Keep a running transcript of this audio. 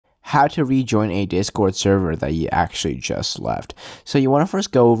how to rejoin a Discord server that you actually just left. So you want to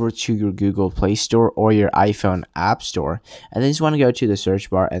first go over to your Google Play Store or your iPhone App Store, and then you just want to go to the search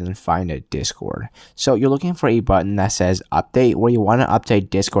bar and then find a Discord. So you're looking for a button that says update, where you want to update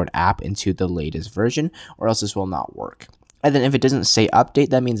Discord app into the latest version, or else this will not work. And then if it doesn't say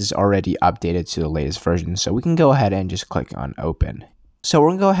update, that means it's already updated to the latest version. So we can go ahead and just click on open. So we're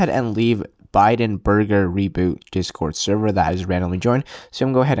going to go ahead and leave Biden Burger Reboot Discord server that is randomly joined. So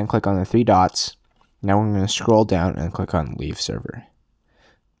I'm going to go ahead and click on the three dots. Now we're going to scroll down and click on leave server.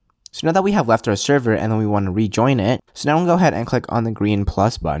 So now that we have left our server and then we want to rejoin it, so now I'm going to go ahead and click on the green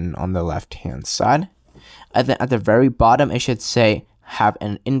plus button on the left hand side. And then at the very bottom, it should say have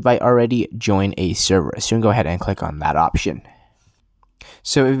an invite already, join a server. So you can go ahead and click on that option.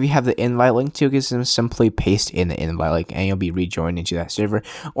 So if you have the invite link to it, you can simply paste in the invite link and you'll be rejoined into that server.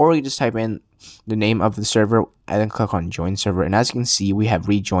 Or you just type in the name of the server and then click on join server. And as you can see, we have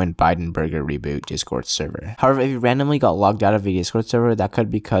rejoined Biden Burger Reboot Discord server. However, if you randomly got logged out of a Discord server, that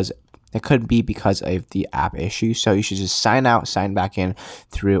could be because of the app issue. So you should just sign out, sign back in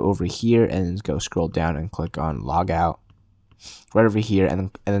through over here, and then go scroll down and click on log out right over here,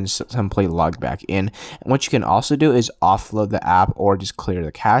 and then simply log back in. And what you can also do is offload the app or just clear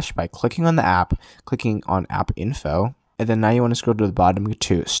the cache by clicking on the app, clicking on app info, and then now you want to scroll to the bottom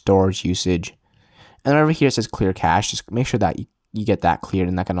to storage usage, and then over here it says clear cache. Just make sure that you get that cleared,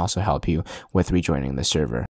 and that can also help you with rejoining the server.